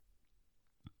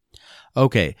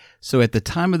Okay, so at the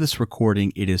time of this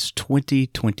recording, it is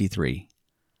 2023.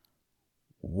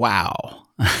 Wow.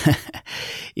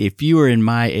 If you are in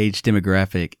my age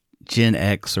demographic, Gen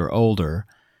X or older,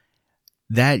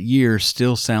 that year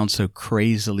still sounds so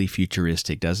crazily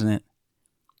futuristic, doesn't it?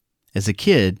 As a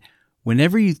kid,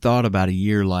 whenever you thought about a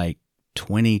year like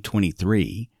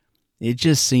 2023, it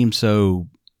just seemed so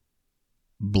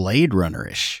Blade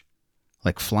Runner-ish,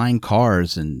 like flying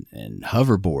cars and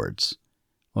hoverboards.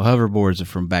 Well, hoverboards are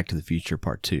from Back to the Future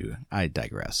Part 2. I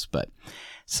digress. But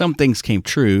some things came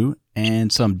true and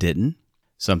some didn't.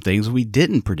 Some things we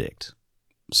didn't predict.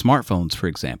 Smartphones, for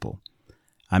example.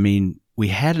 I mean, we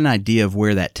had an idea of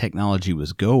where that technology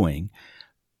was going,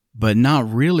 but not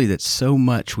really that so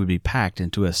much would be packed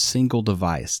into a single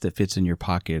device that fits in your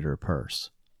pocket or purse.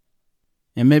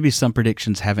 And maybe some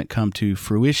predictions haven't come to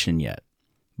fruition yet,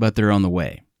 but they're on the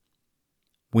way.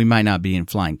 We might not be in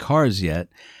flying cars yet,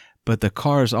 but the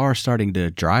cars are starting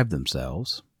to drive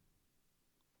themselves.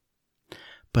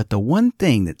 But the one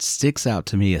thing that sticks out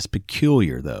to me as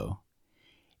peculiar, though,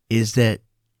 is that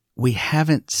we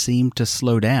haven't seemed to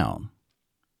slow down.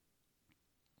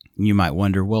 You might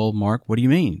wonder, well, Mark, what do you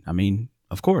mean? I mean,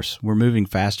 of course, we're moving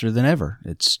faster than ever.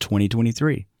 It's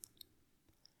 2023.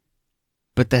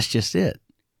 But that's just it.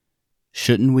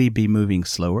 Shouldn't we be moving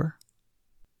slower?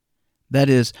 That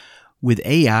is, with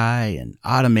AI and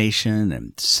automation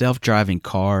and self-driving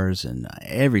cars and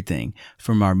everything,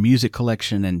 from our music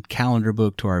collection and calendar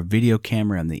book to our video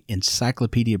camera and the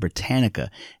Encyclopedia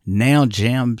Britannica, now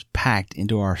jam-packed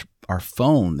into our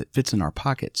phone that fits in our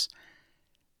pockets,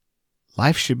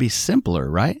 life should be simpler,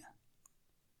 right?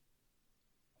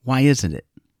 Why isn't it?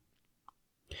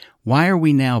 Why are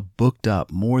we now booked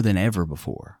up more than ever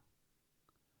before?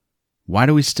 Why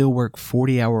do we still work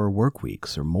 40-hour work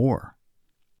weeks or more?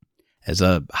 As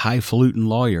a highfalutin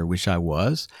lawyer, which I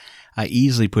was, I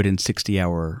easily put in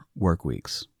 60-hour work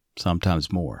weeks,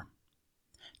 sometimes more.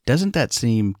 Doesn't that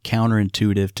seem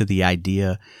counterintuitive to the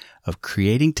idea of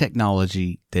creating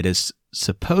technology that is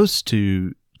supposed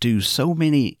to do so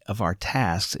many of our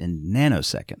tasks in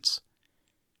nanoseconds?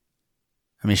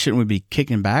 I mean, shouldn't we be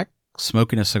kicking back,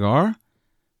 smoking a cigar?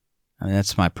 I mean,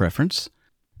 that's my preference.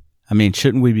 I mean,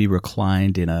 shouldn't we be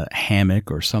reclined in a hammock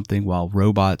or something while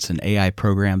robots and AI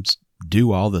programs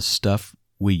do all the stuff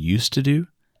we used to do?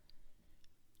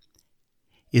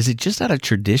 Is it just out of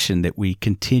tradition that we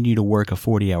continue to work a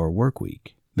 40-hour work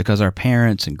week because our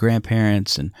parents and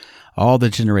grandparents and all the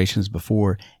generations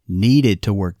before needed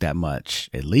to work that much,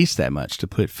 at least that much, to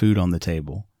put food on the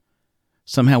table?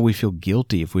 Somehow we feel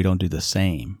guilty if we don't do the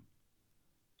same.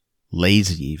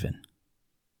 Lazy even.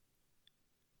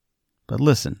 But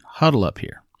listen, huddle up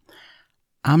here.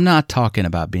 I'm not talking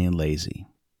about being lazy.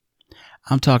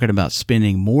 I'm talking about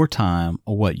spending more time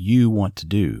on what you want to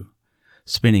do,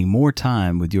 spending more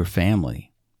time with your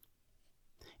family.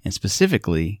 And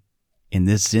specifically, in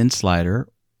this Zen Slider,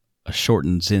 a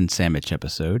shortened Zen Sammich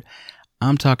episode,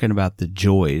 I'm talking about the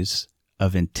joys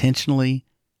of intentionally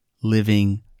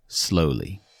living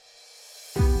slowly.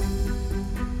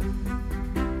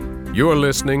 You're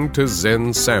listening to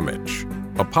Zen Sammich,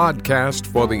 a podcast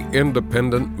for the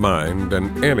independent mind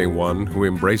and anyone who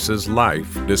embraces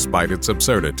life despite its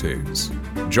absurdities.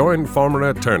 Join former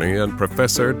attorney and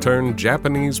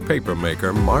professor-turned-Japanese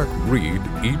papermaker Mark Reed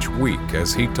each week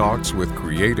as he talks with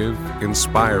creative,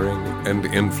 inspiring, and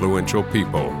influential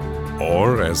people,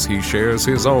 or as he shares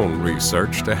his own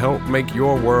research to help make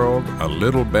your world a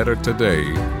little better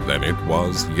today than it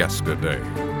was yesterday.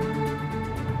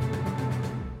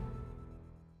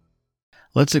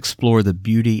 Let's explore the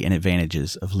beauty and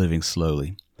advantages of living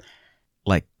slowly,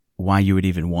 like why you would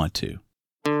even want to.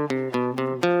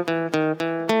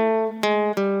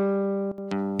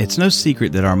 It's no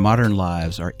secret that our modern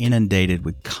lives are inundated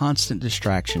with constant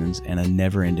distractions and a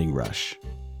never-ending rush.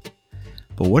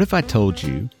 But what if I told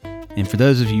you, and for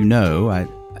those of you who know,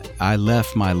 I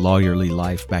left my lawyerly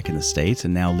life back in the States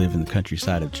and now live in the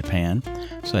countryside of Japan,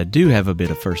 so I do have a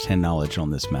bit of first-hand knowledge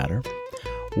on this matter.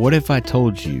 What if I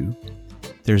told you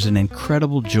there's an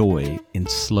incredible joy in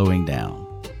slowing down?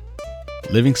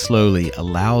 Living slowly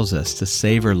allows us to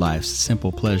savor life's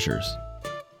simple pleasures,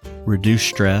 reduce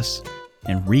stress,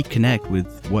 and reconnect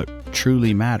with what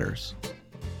truly matters.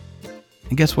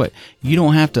 And guess what? You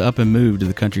don't have to up and move to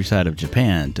the countryside of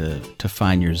Japan to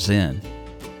find your Zen.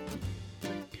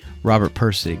 Robert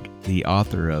Pirsig, the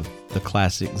author of the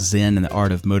classic Zen and the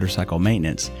Art of Motorcycle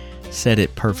Maintenance, said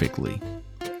it perfectly.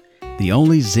 The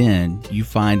only Zen you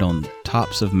find on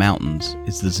tops of mountains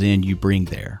is the Zen you bring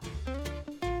there.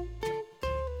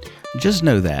 Just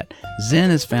know that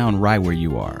Zen is found right where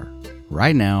you are,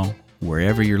 right now,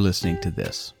 wherever you're listening to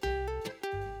this.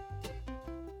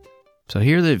 So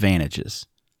here are the advantages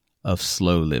of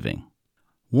slow living.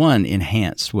 1,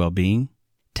 enhanced well-being.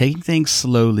 Taking things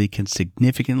slowly can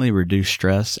significantly reduce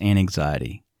stress and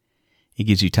anxiety. It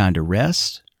gives you time to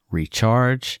rest,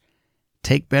 recharge,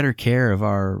 take better care of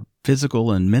our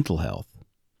physical and mental health.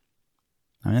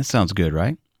 I mean, that sounds good,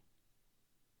 right?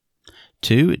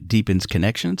 2, it deepens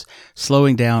connections.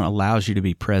 Slowing down allows you to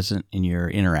be present in your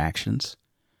interactions,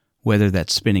 whether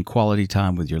that's spending quality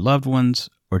time with your loved ones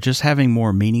or just having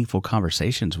more meaningful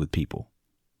conversations with people.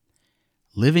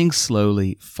 Living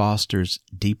slowly fosters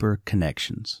deeper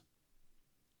connections.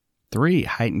 3,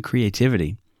 heightened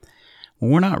creativity.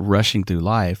 When we're not rushing through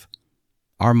life,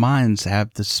 our minds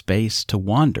have the space to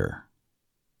wander.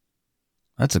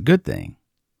 That's a good thing.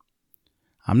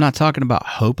 I'm not talking about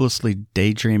hopelessly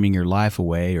daydreaming your life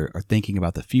away or thinking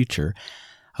about the future.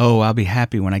 Oh, I'll be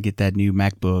happy when I get that new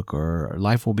MacBook, or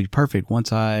life will be perfect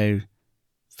once I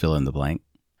fill in the blank.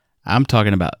 I'm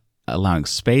talking about allowing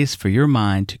space for your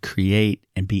mind to create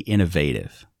and be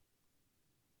innovative.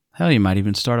 Hell, you might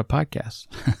even start a podcast.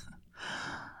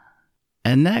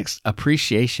 And next,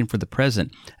 appreciation for the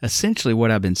present. Essentially what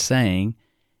I've been saying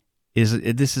is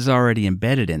this is already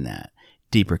embedded in that.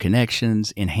 Deeper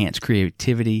connections, enhanced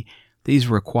creativity, these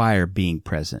require being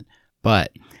present.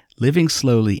 But living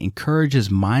slowly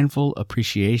encourages mindful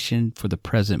appreciation for the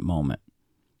present moment.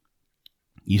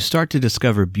 You start to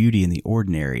discover beauty in the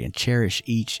ordinary and cherish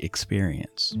each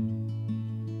experience.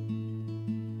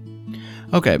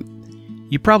 Okay,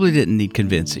 you probably didn't need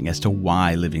convincing as to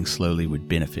why living slowly would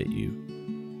benefit you.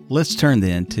 Let's turn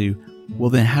then to,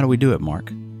 how do we do it,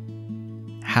 Mark?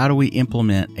 How do we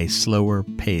implement a slower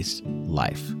paced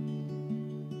life?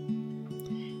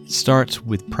 It starts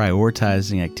with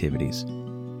prioritizing activities.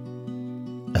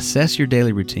 Assess your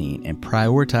daily routine and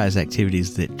prioritize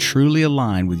activities that truly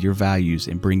align with your values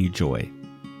and bring you joy.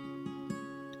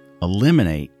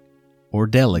 Eliminate or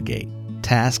delegate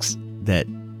tasks that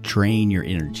drain your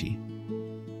energy.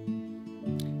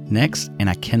 Next, and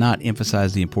I cannot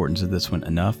emphasize the importance of this one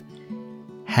enough,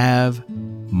 have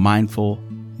mindful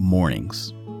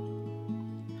mornings.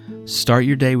 Start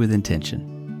your day with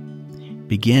intention.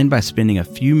 Begin by spending a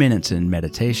few minutes in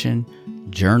meditation,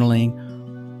 journaling,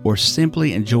 or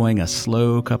simply enjoying a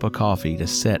slow cup of coffee to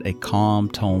set a calm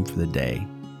tone for the day.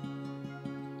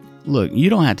 Look,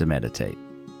 you don't have to meditate.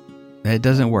 That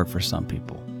doesn't work for some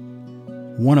people.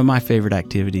 One of my favorite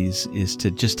activities is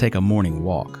to just take a morning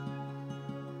walk.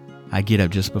 I get up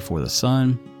just before the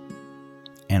sun,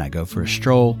 and I go for a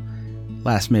stroll.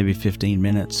 Lasts maybe 15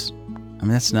 minutes. I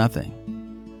mean, that's nothing.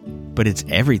 But it's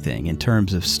everything in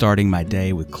terms of starting my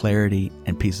day with clarity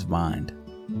and peace of mind.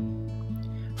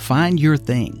 Find your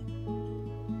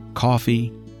thing.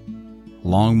 Coffee,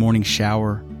 long morning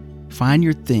shower. Find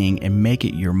your thing and make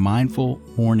it your mindful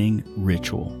morning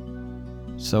ritual.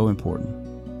 So important.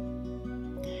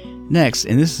 Next,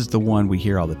 and this is the one we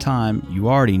hear all the time, you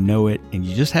already know it and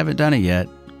you just haven't done it yet,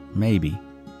 maybe.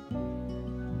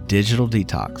 Digital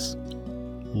detox.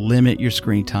 Limit your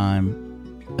screen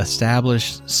time.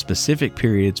 Establish specific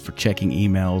periods for checking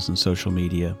emails and social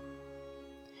media.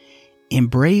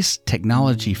 Embrace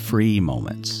technology-free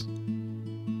moments.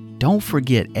 Don't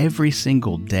forget every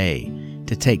single day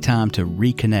to take time to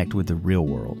reconnect with the real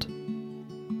world.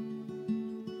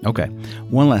 Okay,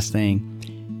 one last thing.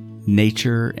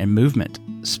 Nature and movement.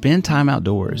 Spend time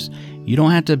outdoors. You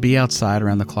don't have to be outside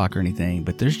around the clock or anything,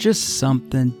 but there's just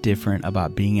something different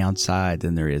about being outside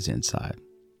than there is inside.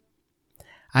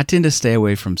 I tend to stay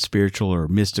away from spiritual or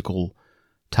mystical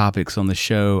topics on the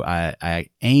show. I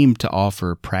aim to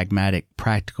offer pragmatic,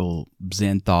 practical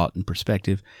Zen thought and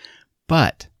perspective,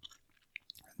 but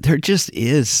there just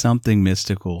is something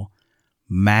mystical,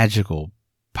 magical,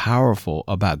 powerful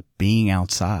about being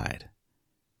outside.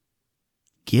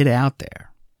 Get out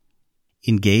there.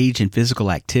 Engage in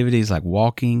physical activities like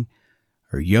walking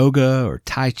or yoga or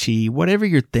tai chi, whatever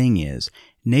your thing is.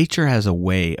 Nature has a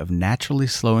way of naturally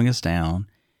slowing us down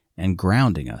and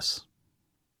grounding us.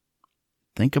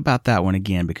 Think about that one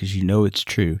again because you know it's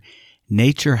true.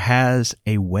 Nature has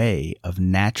a way of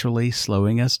naturally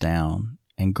slowing us down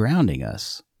and grounding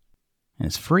us. And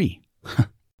it's free.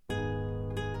 All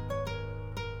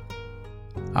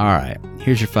right,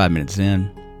 here's your 5 minutes in.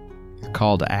 Your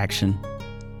call to action.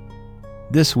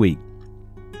 This week,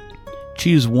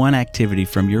 choose one activity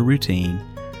from your routine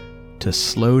to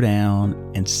slow down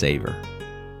and savor.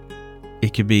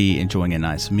 It could be enjoying a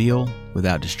nice meal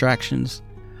without distractions,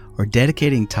 or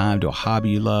dedicating time to a hobby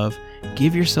you love.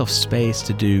 Give yourself space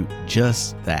to do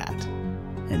just that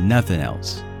and nothing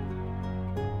else.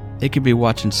 It could be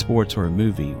watching sports or a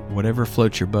movie, whatever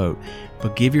floats your boat,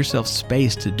 but give yourself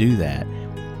space to do that.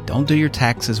 Don't do your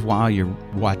taxes while you're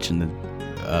watching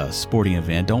a sporting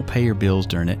event. Don't pay your bills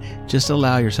during it. Just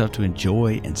allow yourself to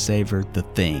enjoy and savor the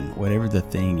thing, whatever the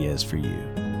thing is for you.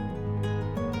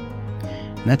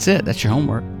 And that's it. That's your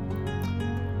homework.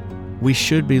 We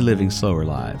should be living slower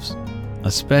lives,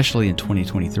 especially in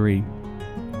 2023.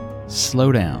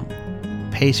 Slow down,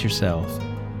 pace yourself,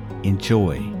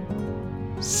 enjoy,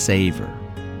 savor.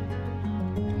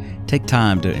 Take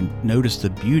time to notice the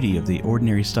beauty of the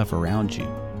ordinary stuff around you.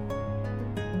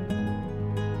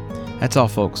 That's all,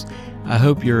 folks. I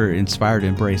hope you're inspired to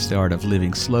embrace the art of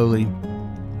living slowly.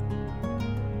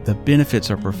 The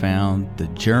benefits are profound. The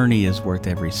journey is worth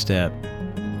every step.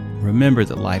 Remember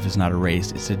that life is not a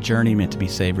race. It's a journey meant to be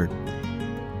savored.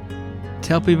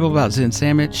 Tell people about Zen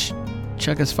Sammich.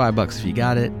 Chuck us $5 if you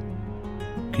got it.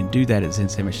 You can do that at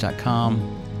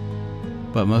zensammich.com.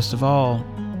 But most of all,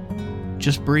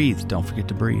 just breathe. Don't forget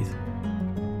to breathe.